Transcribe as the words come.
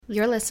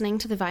You're listening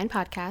to the Vine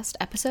Podcast,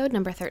 episode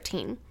number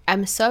 13.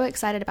 I'm so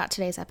excited about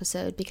today's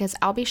episode because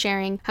I'll be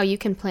sharing how you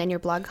can plan your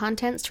blog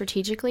content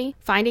strategically,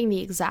 finding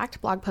the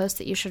exact blog post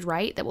that you should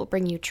write that will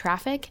bring you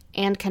traffic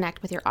and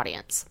connect with your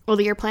audience.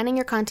 Whether you're planning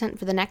your content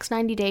for the next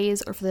 90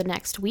 days or for the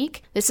next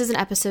week, this is an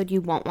episode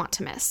you won't want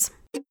to miss.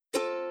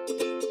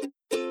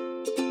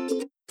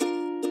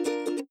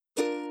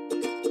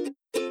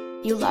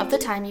 You love the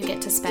time you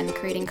get to spend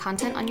creating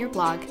content on your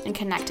blog and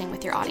connecting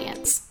with your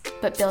audience.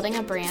 But building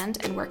a brand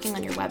and working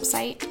on your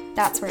website,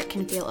 that's where it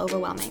can feel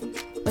overwhelming.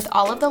 With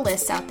all of the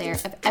lists out there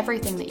of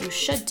everything that you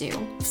should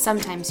do,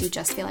 sometimes you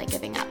just feel like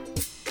giving up.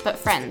 But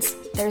friends,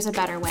 there's a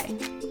better way.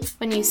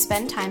 When you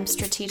spend time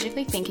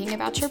strategically thinking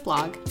about your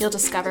blog, you'll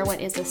discover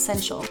what is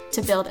essential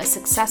to build a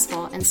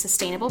successful and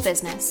sustainable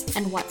business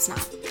and what's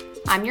not.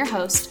 I'm your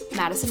host,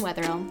 Madison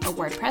Wetherill, a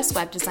WordPress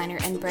web designer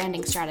and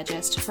branding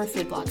strategist for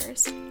food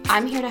bloggers.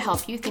 I'm here to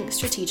help you think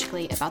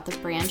strategically about the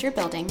brand you're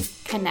building,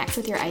 connect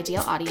with your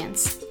ideal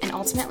audience, and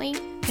ultimately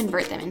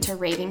convert them into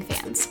raving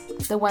fans,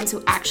 the ones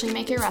who actually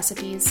make your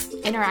recipes,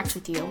 interact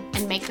with you,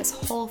 and make this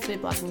whole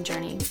food blogging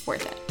journey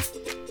worth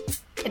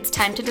it. It's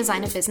time to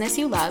design a business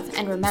you love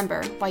and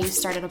remember why you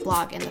started a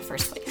blog in the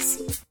first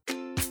place.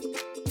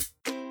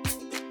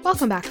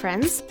 Welcome back,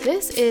 friends.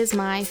 This is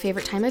my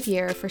favorite time of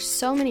year for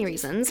so many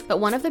reasons, but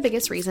one of the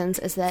biggest reasons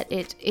is that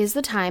it is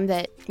the time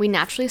that we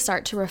naturally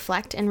start to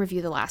reflect and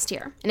review the last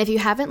year. And if you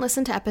haven't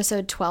listened to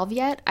episode 12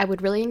 yet, I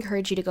would really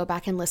encourage you to go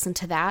back and listen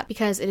to that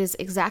because it is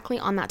exactly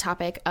on that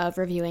topic of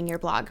reviewing your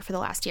blog for the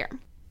last year.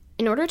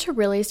 In order to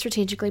really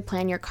strategically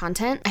plan your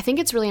content, I think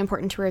it's really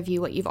important to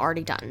review what you've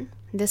already done.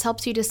 This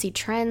helps you to see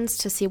trends,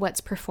 to see what's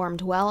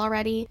performed well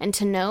already, and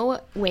to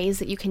know ways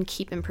that you can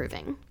keep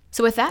improving.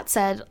 So with that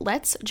said,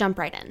 let's jump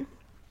right in.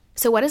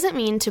 So what does it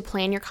mean to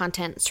plan your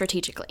content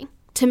strategically?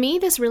 To me,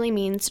 this really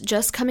means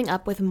just coming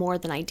up with more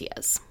than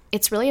ideas.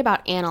 It's really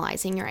about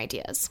analyzing your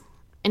ideas.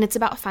 And it's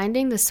about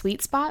finding the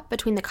sweet spot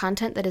between the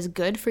content that is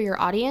good for your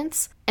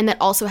audience and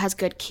that also has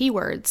good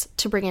keywords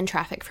to bring in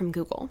traffic from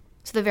Google.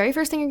 So the very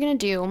first thing you're going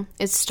to do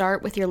is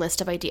start with your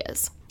list of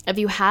ideas. If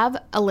you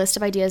have a list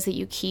of ideas that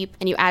you keep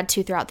and you add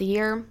to throughout the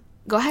year,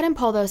 go ahead and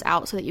pull those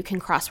out so that you can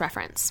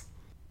cross-reference.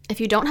 If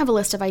you don't have a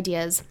list of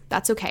ideas,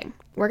 that's okay.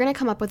 We're going to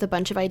come up with a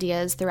bunch of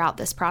ideas throughout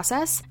this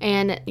process,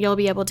 and you'll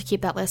be able to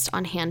keep that list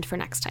on hand for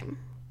next time.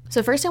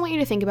 So first, I want you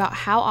to think about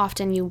how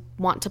often you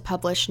want to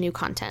publish new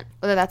content,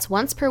 whether that's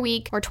once per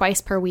week or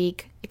twice per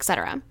week,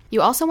 etc.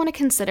 You also want to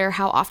consider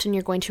how often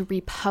you're going to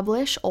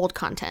republish old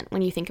content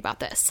when you think about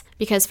this.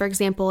 Because, for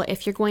example,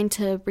 if you're going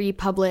to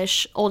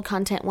republish old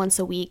content once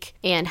a week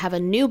and have a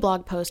new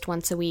blog post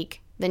once a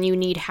week, then you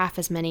need half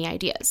as many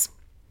ideas.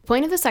 The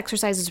point of this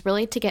exercise is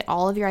really to get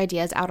all of your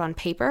ideas out on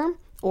paper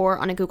or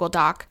on a Google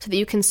Doc so that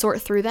you can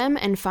sort through them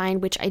and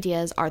find which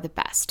ideas are the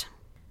best.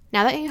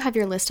 Now that you have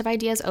your list of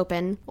ideas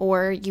open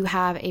or you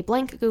have a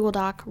blank Google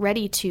Doc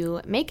ready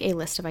to make a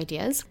list of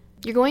ideas,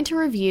 you're going to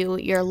review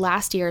your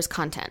last year's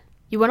content.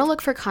 You want to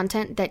look for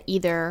content that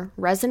either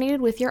resonated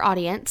with your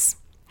audience,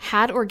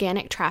 had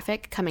organic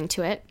traffic coming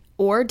to it,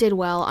 or did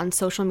well on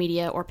social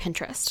media or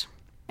Pinterest.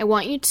 I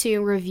want you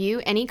to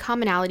review any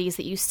commonalities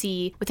that you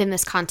see within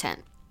this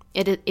content.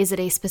 Is it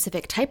a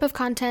specific type of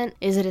content?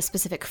 Is it a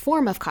specific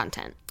form of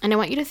content? And I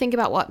want you to think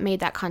about what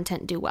made that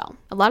content do well.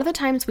 A lot of the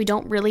times we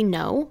don't really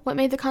know what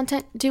made the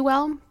content do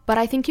well, but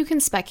I think you can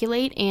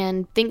speculate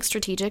and think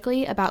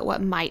strategically about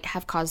what might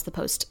have caused the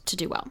post to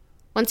do well.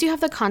 Once you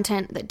have the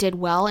content that did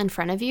well in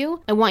front of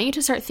you, I want you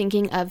to start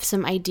thinking of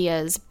some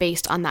ideas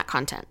based on that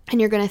content.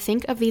 And you're going to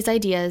think of these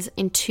ideas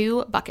in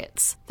two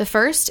buckets. The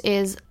first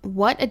is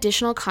what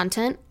additional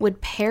content would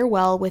pair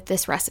well with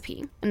this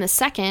recipe? And the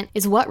second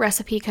is what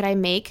recipe could I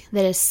make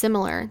that is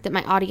similar that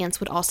my audience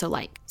would also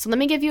like? So let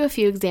me give you a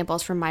few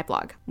examples from my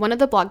blog. One of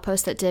the blog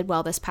posts that did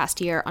well this past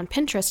year on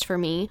Pinterest for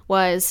me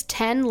was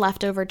 10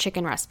 leftover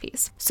chicken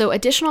recipes. So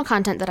additional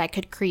content that I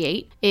could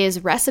create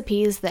is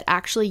recipes that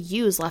actually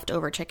use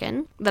leftover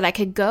chicken, that I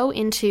could go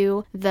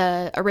into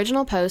the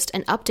original post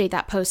and update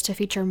that post to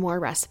feature more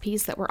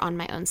recipes that were on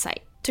my own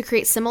site. To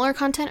create similar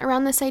content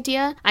around this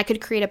idea, I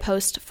could create a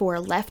post for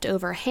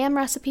leftover ham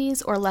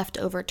recipes or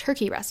leftover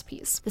turkey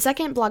recipes. The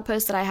second blog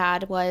post that I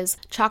had was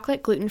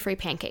chocolate gluten-free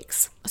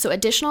pancakes. So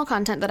additional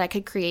content that I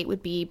could create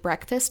would be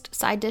breakfast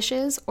side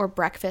dishes or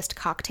breakfast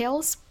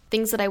cocktails,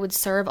 things that I would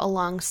serve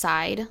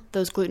alongside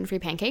those gluten-free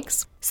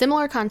pancakes.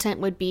 Similar content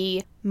would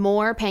be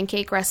more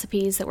pancake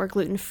recipes that were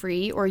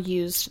gluten-free or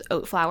used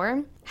oat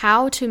flour,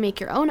 how to make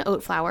your own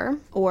oat flour,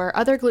 or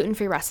other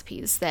gluten-free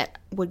recipes that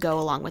would go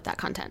along with that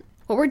content.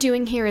 What we're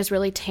doing here is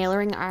really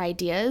tailoring our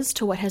ideas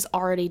to what has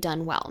already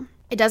done well.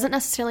 It doesn't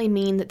necessarily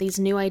mean that these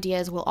new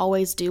ideas will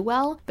always do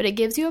well, but it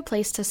gives you a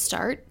place to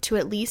start to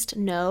at least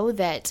know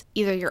that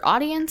either your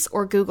audience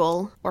or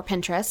Google or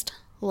Pinterest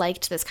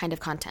liked this kind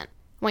of content.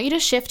 I want you to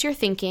shift your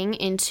thinking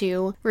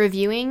into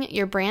reviewing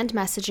your brand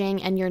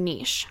messaging and your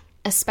niche,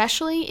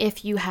 especially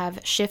if you have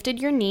shifted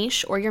your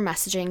niche or your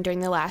messaging during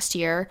the last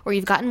year or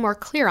you've gotten more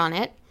clear on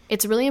it.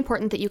 It's really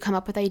important that you come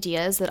up with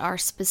ideas that are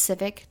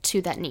specific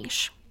to that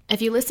niche.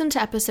 If you listen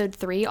to episode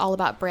 3 all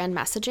about brand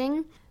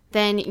messaging,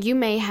 then you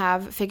may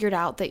have figured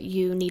out that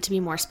you need to be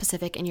more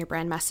specific in your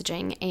brand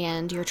messaging,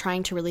 and you're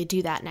trying to really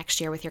do that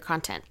next year with your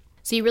content.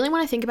 So you really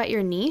want to think about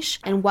your niche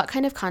and what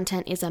kind of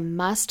content is a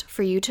must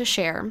for you to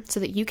share so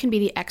that you can be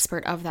the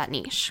expert of that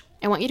niche.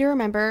 I want you to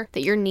remember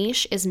that your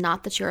niche is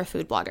not that you're a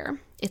food blogger.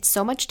 It's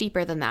so much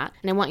deeper than that,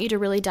 and I want you to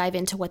really dive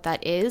into what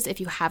that is if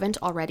you haven't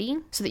already,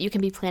 so that you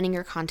can be planning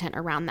your content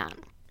around that.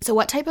 So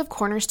what type of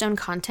cornerstone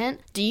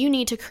content do you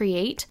need to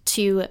create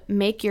to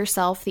make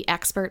yourself the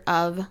expert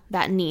of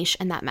that niche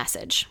and that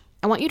message?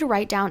 I want you to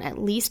write down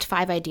at least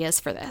 5 ideas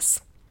for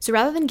this. So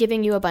rather than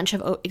giving you a bunch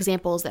of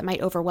examples that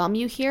might overwhelm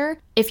you here,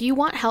 if you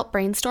want help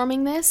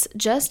brainstorming this,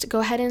 just go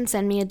ahead and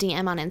send me a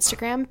DM on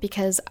Instagram,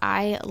 because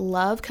I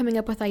love coming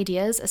up with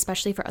ideas,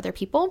 especially for other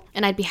people,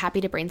 and I'd be happy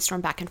to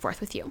brainstorm back and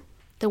forth with you.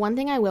 The one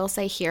thing I will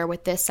say here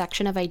with this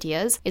section of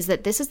ideas is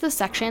that this is the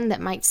section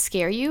that might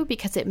scare you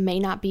because it may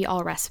not be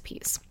all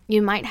recipes.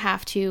 You might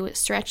have to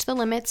stretch the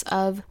limits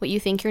of what you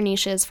think your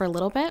niche is for a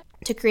little bit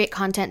to create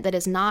content that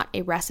is not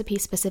a recipe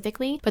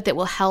specifically, but that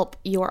will help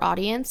your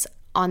audience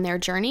on their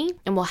journey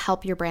and will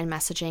help your brand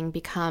messaging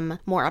become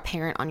more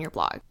apparent on your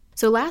blog.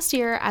 So last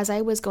year, as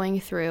I was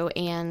going through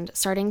and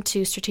starting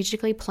to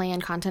strategically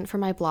plan content for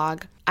my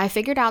blog, I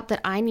figured out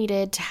that I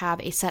needed to have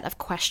a set of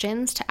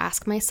questions to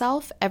ask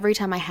myself every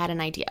time I had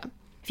an idea.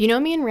 If you know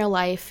me in real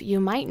life, you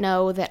might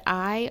know that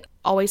I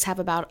always have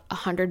about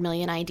 100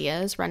 million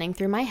ideas running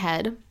through my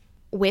head.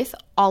 With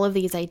all of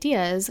these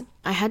ideas,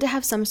 I had to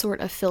have some sort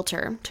of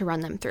filter to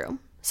run them through.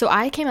 So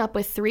I came up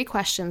with 3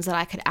 questions that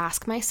I could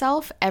ask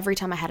myself every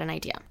time I had an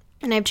idea.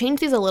 And I've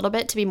changed these a little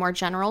bit to be more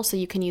general so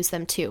you can use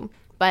them too.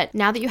 But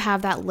now that you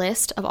have that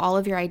list of all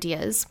of your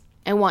ideas,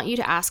 I want you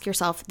to ask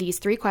yourself these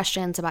 3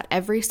 questions about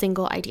every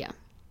single idea.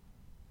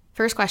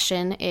 First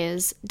question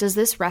is, does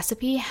this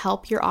recipe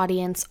help your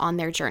audience on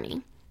their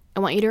journey? I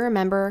want you to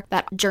remember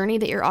that journey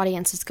that your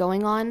audience is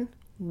going on,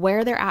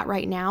 where they're at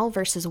right now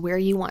versus where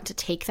you want to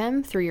take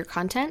them through your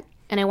content.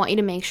 And I want you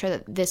to make sure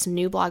that this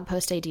new blog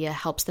post idea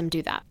helps them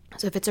do that.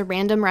 So if it's a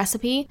random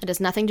recipe that has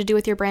nothing to do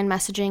with your brand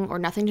messaging or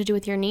nothing to do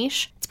with your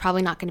niche, it's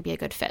probably not going to be a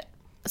good fit.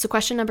 So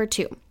question number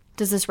 2,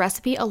 does this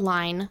recipe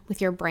align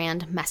with your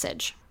brand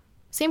message?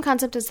 Same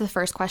concept as the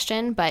first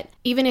question, but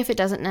even if it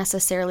doesn't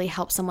necessarily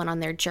help someone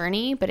on their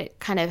journey, but it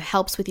kind of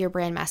helps with your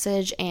brand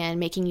message and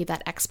making you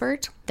that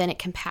expert, then it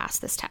can pass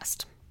this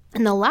test.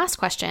 And the last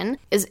question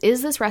is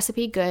this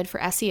recipe good for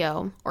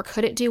SEO, or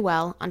could it do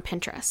well on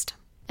Pinterest?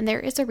 And there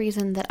is a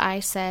reason that I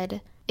said,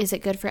 is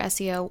it good for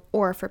SEO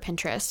or for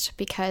Pinterest?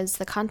 Because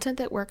the content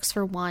that works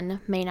for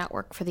one may not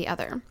work for the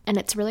other. And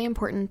it's really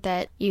important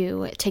that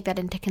you take that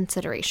into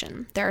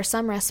consideration. There are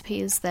some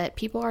recipes that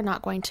people are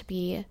not going to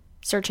be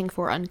searching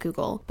for on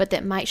Google, but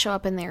that might show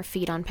up in their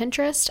feed on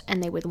Pinterest,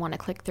 and they would want to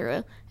click through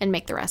it and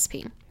make the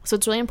recipe. So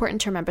it's really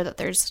important to remember that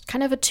there's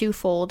kind of a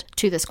twofold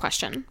to this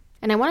question.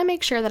 And I want to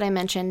make sure that I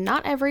mention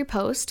not every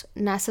post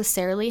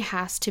necessarily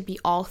has to be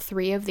all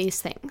 3 of these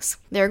things.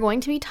 There are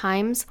going to be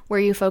times where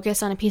you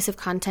focus on a piece of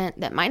content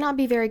that might not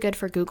be very good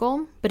for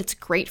Google, but it's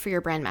great for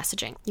your brand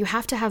messaging. You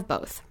have to have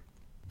both.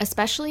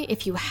 Especially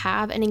if you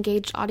have an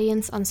engaged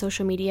audience on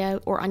social media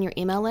or on your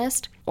email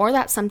list, or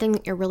that's something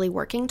that you're really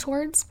working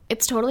towards,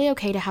 it's totally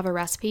okay to have a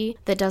recipe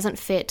that doesn't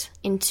fit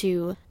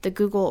into the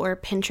Google or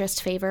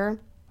Pinterest favor,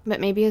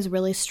 but maybe is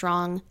really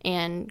strong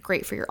and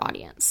great for your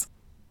audience.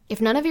 If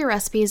none of your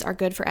recipes are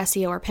good for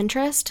SEO or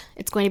Pinterest,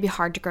 it's going to be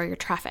hard to grow your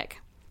traffic.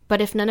 But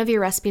if none of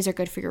your recipes are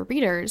good for your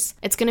readers,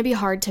 it's going to be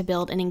hard to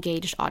build an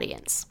engaged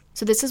audience.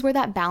 So this is where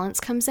that balance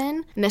comes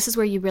in, and this is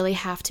where you really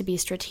have to be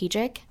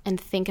strategic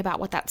and think about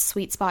what that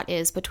sweet spot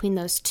is between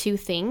those 2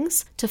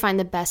 things to find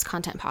the best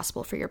content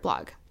possible for your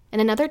blog. And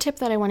another tip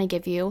that I want to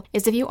give you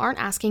is if you aren't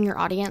asking your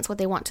audience what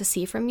they want to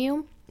see from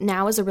you,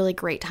 now is a really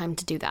great time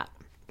to do that.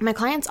 My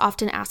clients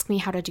often ask me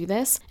how to do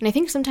this, and I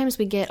think sometimes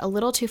we get a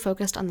little too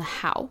focused on the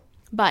how.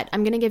 But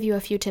I'm going to give you a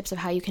few tips of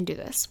how you can do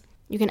this.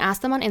 You can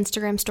ask them on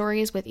Instagram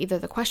stories with either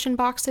the question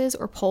boxes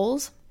or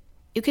polls.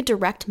 You could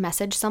direct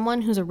message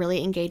someone who's a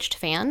really engaged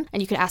fan,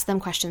 and you could ask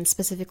them questions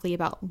specifically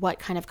about what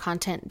kind of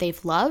content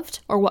they've loved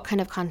or what kind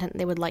of content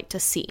they would like to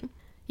see.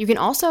 You can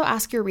also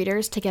ask your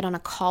readers to get on a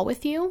call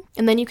with you,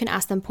 and then you can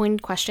ask them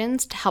pointed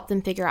questions to help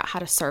them figure out how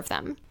to serve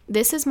them.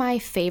 This is my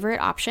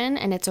favorite option,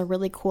 and it's a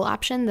really cool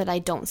option that I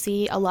don't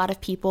see a lot of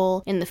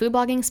people in the food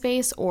blogging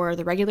space or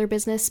the regular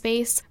business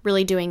space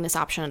really doing this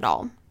option at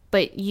all.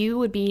 But you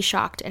would be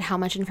shocked at how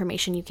much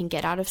information you can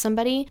get out of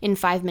somebody in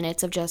 5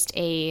 minutes of just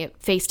a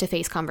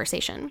face-to-face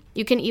conversation.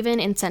 You can even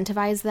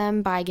incentivize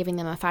them by giving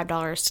them a $5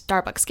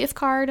 Starbucks gift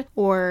card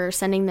or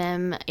sending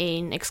them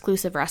an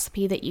exclusive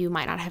recipe that you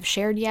might not have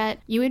shared yet.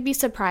 You would be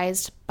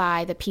surprised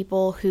by the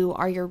people who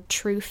are your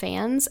true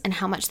fans and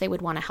how much they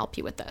would want to help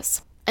you with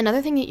this.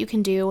 Another thing that you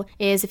can do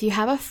is if you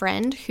have a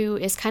friend who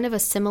is kind of a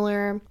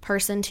similar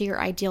person to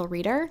your ideal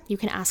reader, you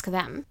can ask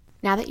them.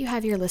 Now that you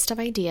have your list of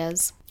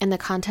ideas and the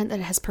content that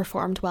has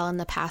performed well in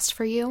the past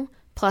for you,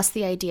 plus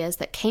the ideas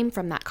that came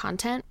from that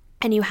content,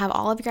 and you have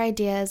all of your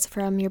ideas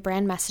from your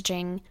brand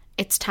messaging,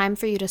 it's time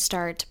for you to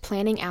start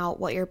planning out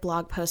what your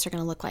blog posts are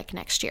going to look like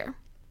next year.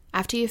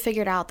 After you've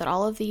figured out that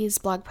all of these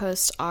blog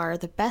posts are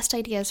the best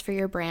ideas for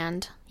your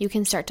brand, you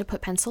can start to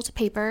put pencil to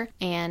paper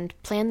and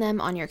plan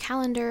them on your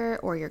calendar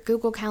or your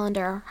Google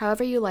Calendar,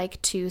 however you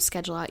like to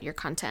schedule out your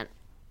content.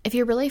 If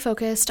you're really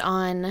focused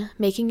on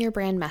making your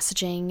brand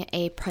messaging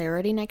a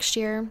priority next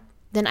year,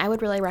 then I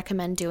would really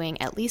recommend doing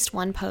at least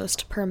one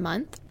post per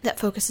month that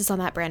focuses on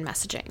that brand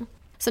messaging.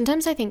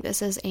 Sometimes I think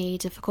this is a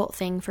difficult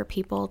thing for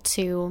people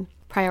to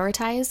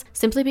prioritize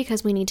simply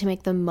because we need to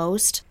make the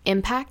most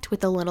impact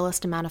with the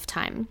littlest amount of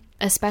time,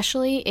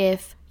 especially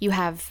if you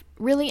have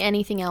really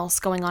anything else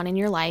going on in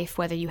your life,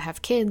 whether you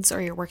have kids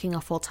or you're working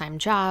a full-time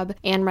job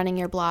and running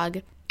your blog.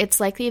 It's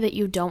likely that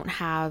you don't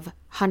have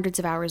hundreds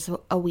of hours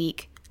a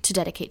week to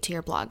dedicate to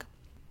your blog.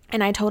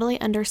 And I totally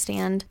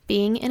understand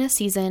being in a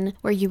season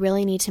where you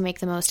really need to make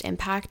the most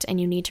impact and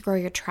you need to grow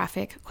your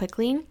traffic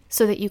quickly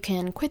so that you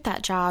can quit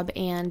that job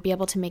and be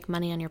able to make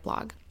money on your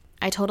blog.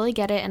 I totally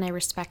get it and I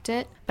respect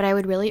it, but I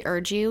would really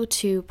urge you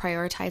to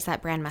prioritize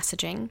that brand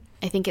messaging.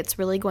 I think it's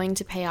really going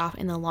to pay off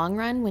in the long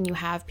run when you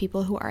have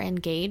people who are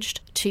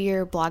engaged to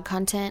your blog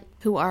content,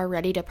 who are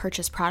ready to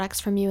purchase products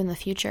from you in the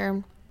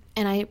future.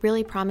 And I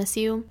really promise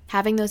you,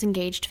 having those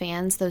engaged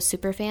fans, those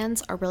super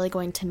fans, are really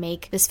going to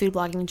make this food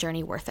blogging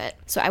journey worth it.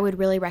 So I would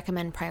really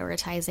recommend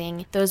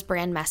prioritizing those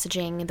brand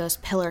messaging, those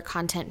pillar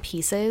content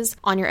pieces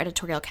on your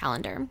editorial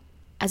calendar.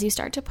 As you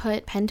start to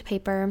put pen to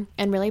paper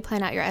and really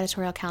plan out your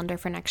editorial calendar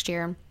for next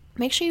year,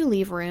 make sure you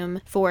leave room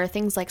for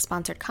things like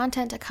sponsored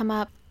content to come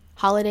up,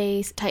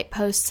 holiday type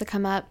posts to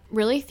come up.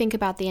 Really think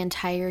about the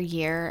entire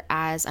year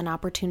as an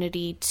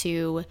opportunity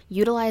to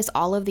utilize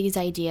all of these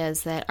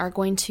ideas that are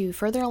going to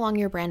further along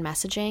your brand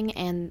messaging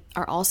and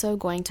are also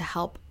going to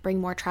help bring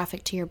more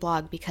traffic to your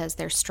blog because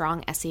they're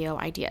strong SEO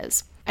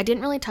ideas. I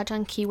didn't really touch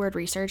on keyword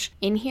research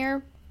in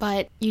here,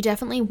 but you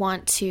definitely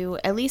want to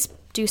at least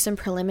do some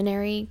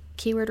preliminary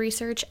keyword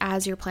research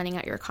as you're planning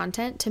out your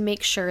content to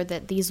make sure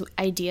that these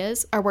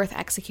ideas are worth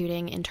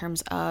executing in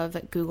terms of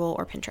Google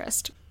or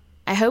Pinterest.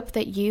 I hope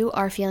that you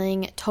are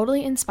feeling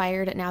totally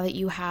inspired now that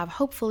you have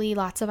hopefully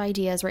lots of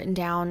ideas written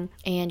down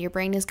and your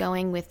brain is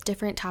going with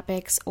different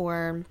topics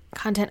or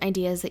content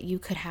ideas that you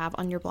could have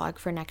on your blog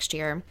for next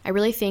year. I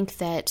really think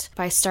that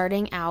by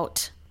starting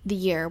out the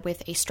year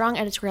with a strong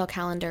editorial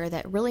calendar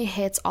that really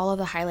hits all of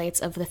the highlights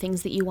of the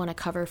things that you want to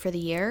cover for the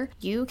year,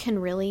 you can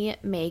really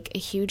make a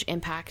huge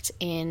impact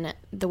in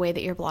the way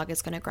that your blog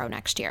is going to grow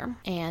next year.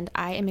 And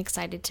I am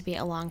excited to be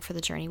along for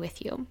the journey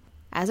with you.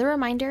 As a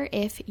reminder,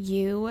 if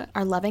you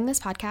are loving this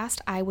podcast,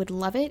 I would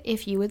love it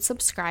if you would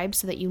subscribe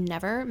so that you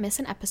never miss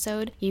an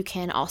episode. You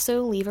can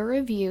also leave a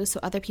review so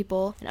other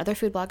people and other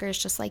food bloggers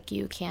just like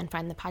you can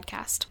find the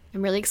podcast.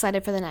 I'm really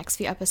excited for the next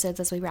few episodes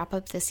as we wrap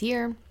up this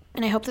year.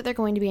 And I hope that they're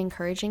going to be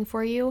encouraging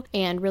for you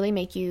and really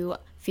make you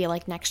feel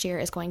like next year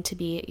is going to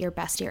be your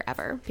best year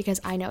ever, because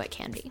I know it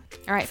can be.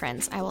 All right,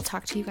 friends, I will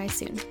talk to you guys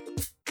soon.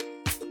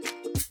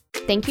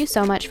 Thank you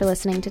so much for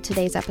listening to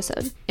today's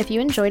episode. If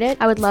you enjoyed it,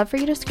 I would love for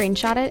you to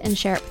screenshot it and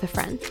share it with a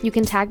friend. You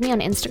can tag me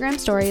on Instagram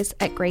stories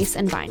at Grace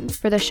and Vine.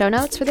 For the show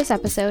notes for this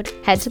episode,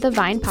 head to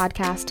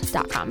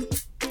thevinepodcast.com.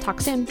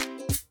 Talk soon.